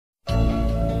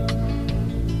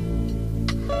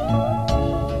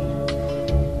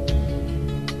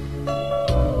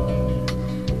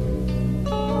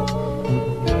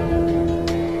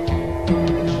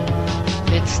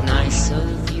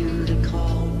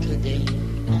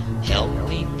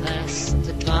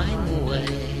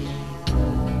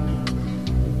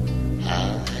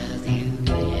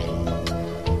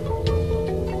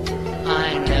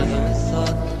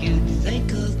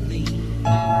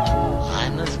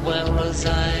as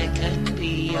I can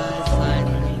be, I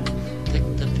finally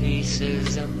picked the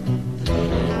pieces up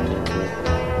again.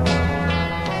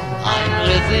 I'm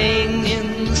living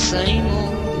in the same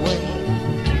old way,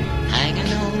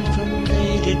 hanging on from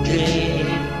day to day,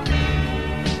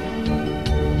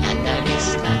 and I guess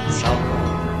that's all.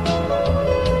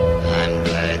 I'm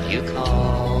glad you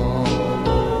called.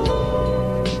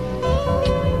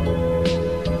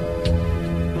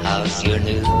 How's your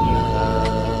new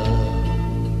love?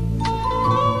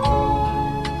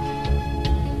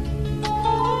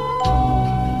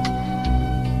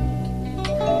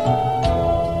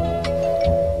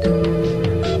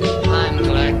 I'm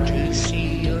glad to see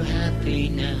you're happy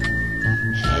now.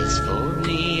 As for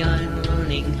me, I'm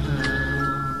learning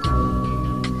how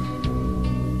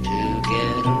to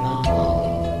get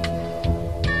along.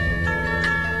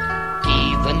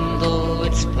 Even though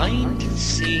it's plain to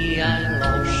see I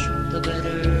lost the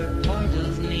better part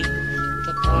of me,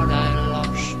 the part I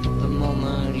lost the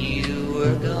moment you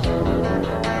were gone.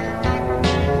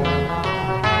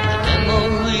 The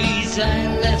memories I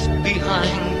left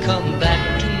behind come back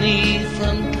to me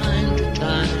from time to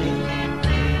time.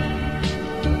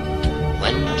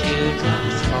 When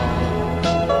teardrops fall,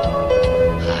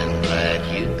 I'm glad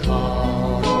you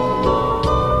called.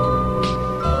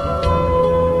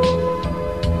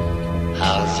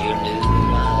 How's your new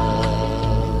love?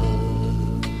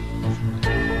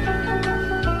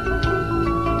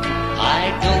 I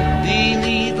don't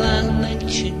believe I'll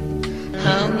mention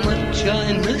how much I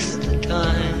miss the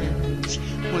times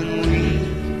when we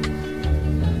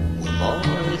were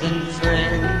more than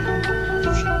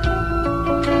friends.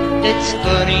 It's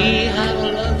funny how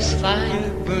love's fire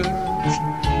burns,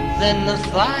 then the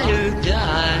fire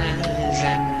dies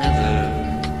and never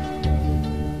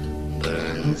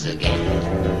burns again.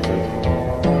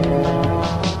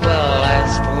 Well,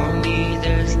 as for me,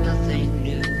 there's nothing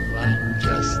new. I'm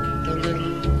just a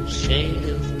little shade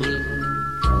of blue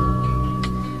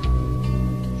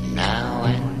now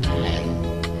and then.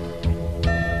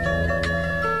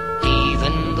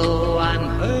 Even though I'm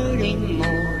hurting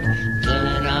more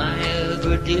than I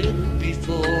ever did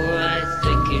before, I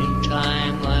think in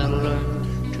time I'll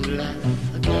learn to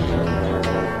laugh again.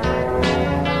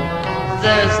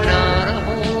 There's not a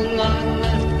whole lot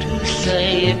left to say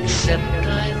except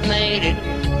I've made it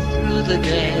through the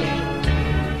day,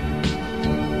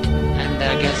 and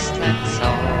I guess